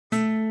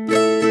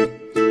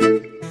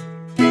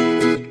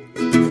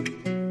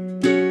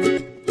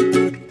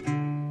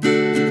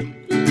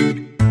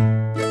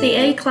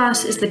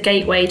A-Class is the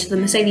gateway to the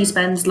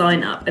Mercedes-Benz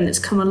lineup, and it's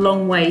come a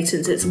long way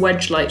since its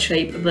wedge-like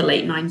shape of the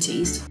late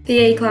 90s. The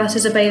A-Class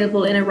is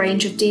available in a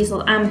range of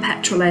diesel and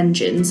petrol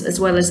engines, as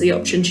well as the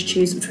option to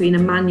choose between a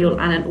manual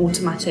and an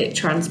automatic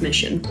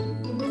transmission.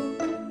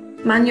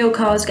 Manual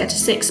cars get a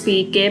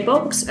 6-speed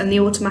gearbox, and the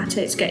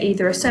automatics get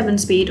either a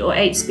 7-speed or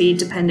 8-speed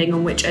depending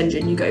on which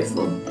engine you go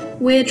for.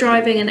 We're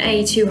driving an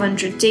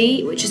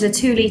A200D, which is a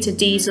 2-litre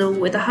diesel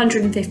with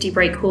 150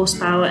 brake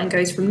horsepower and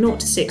goes from 0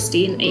 to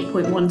 60 in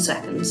 8.1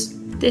 seconds.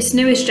 This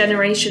newest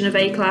generation of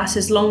A-Class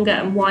is longer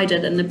and wider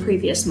than the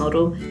previous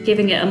model,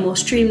 giving it a more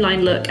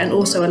streamlined look and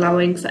also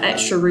allowing for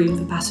extra room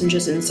for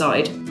passengers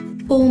inside.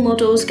 All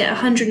models get a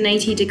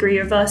 180-degree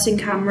reversing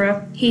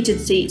camera, heated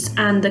seats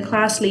and the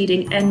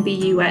class-leading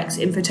NBUX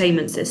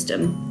infotainment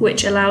system,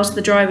 which allows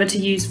the driver to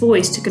use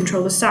voice to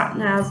control the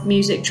sat-nav,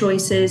 music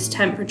choices,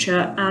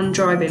 temperature and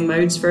driving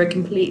modes for a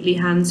completely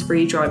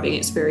hands-free driving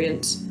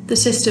experience. The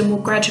system will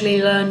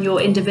gradually learn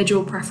your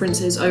individual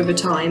preferences over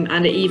time,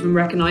 and it even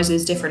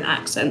recognises different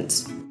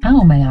accents.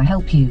 How may I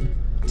help you?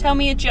 Tell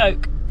me a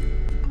joke.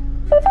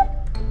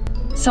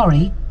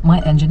 Sorry,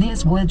 my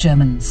engineers were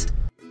Germans.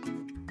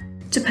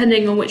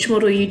 Depending on which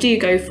model you do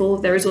go for,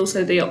 there is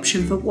also the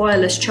option for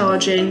wireless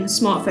charging,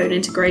 smartphone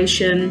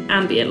integration,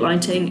 ambient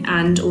lighting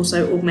and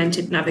also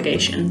augmented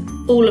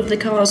navigation. All of the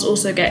cars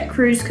also get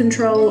cruise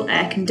control,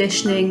 air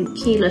conditioning,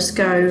 keyless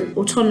go,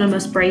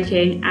 autonomous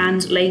braking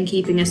and lane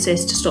keeping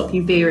assist to stop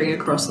you veering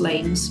across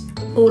lanes.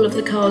 All of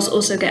the cars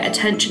also get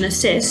attention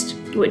assist,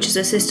 which is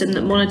a system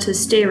that monitors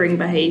steering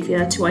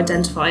behaviour to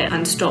identify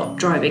and stop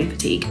driving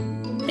fatigue.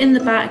 In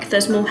the back,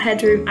 there's more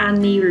headroom and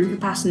knee room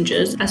for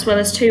passengers, as well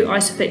as 2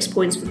 ISOFIX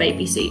points for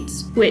baby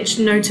seats, which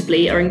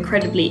notably are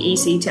incredibly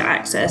easy to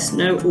access,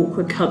 no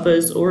awkward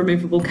covers or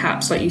removable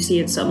caps like you see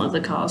in some other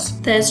cars.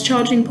 There's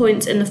charging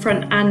points in the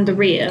front and the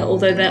rear,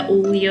 although they're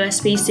all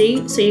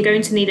USB-C, so you're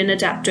going to need an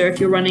adapter if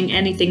you're running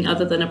anything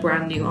other than a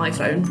brand new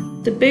iPhone.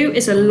 The boot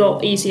is a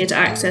lot easier to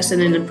access than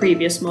in the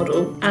previous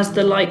model, as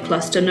the light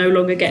cluster no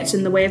longer gets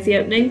in the way of the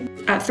opening.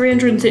 At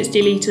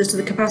 360 litres,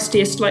 the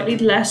capacity is slightly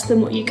less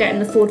than what you get in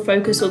the Ford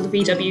Focus or the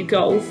VW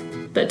Golf,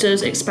 but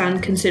does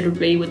expand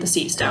considerably with the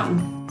seats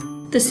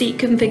down. The seat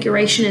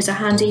configuration is a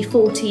handy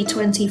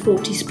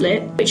 40-20-40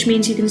 split, which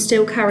means you can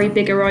still carry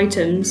bigger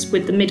items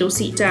with the middle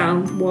seat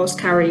down whilst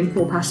carrying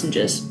 4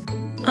 passengers.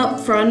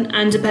 Up front,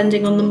 and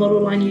depending on the model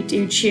line you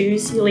do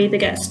choose, you'll either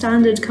get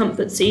standard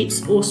comfort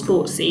seats or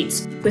sports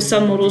seats, with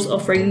some models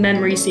offering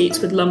memory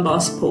seats with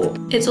lumbar support.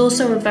 It's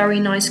also a very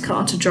nice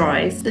car to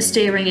drive. The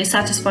steering is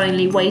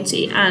satisfyingly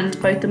weighty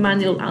and both the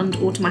manual and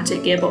automatic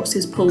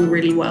gearboxes pull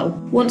really well.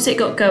 Once it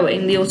got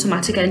going, the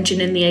automatic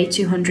engine in the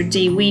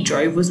A200D we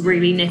drove was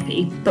really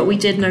nippy, but we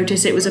did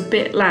notice it was a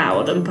bit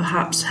loud and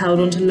perhaps held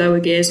onto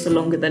lower gears for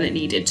longer than it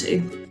needed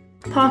to.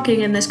 Parking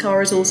in this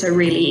car is also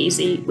really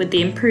easy, with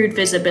the improved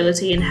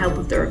visibility and help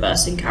of the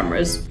reversing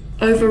cameras.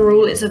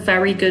 Overall, it's a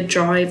very good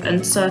drive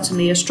and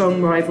certainly a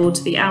strong rival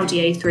to the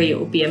Audi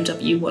A3 or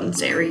BMW 1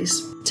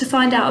 Series. To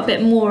find out a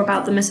bit more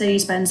about the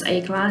Mercedes-Benz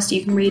A-Class,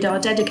 you can read our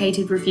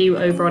dedicated review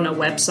over on our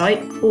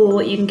website,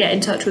 or you can get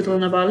in touch with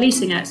one of our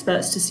leasing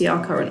experts to see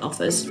our current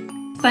offers.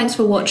 Thanks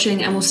for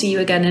watching, and we'll see you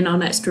again in our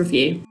next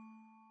review.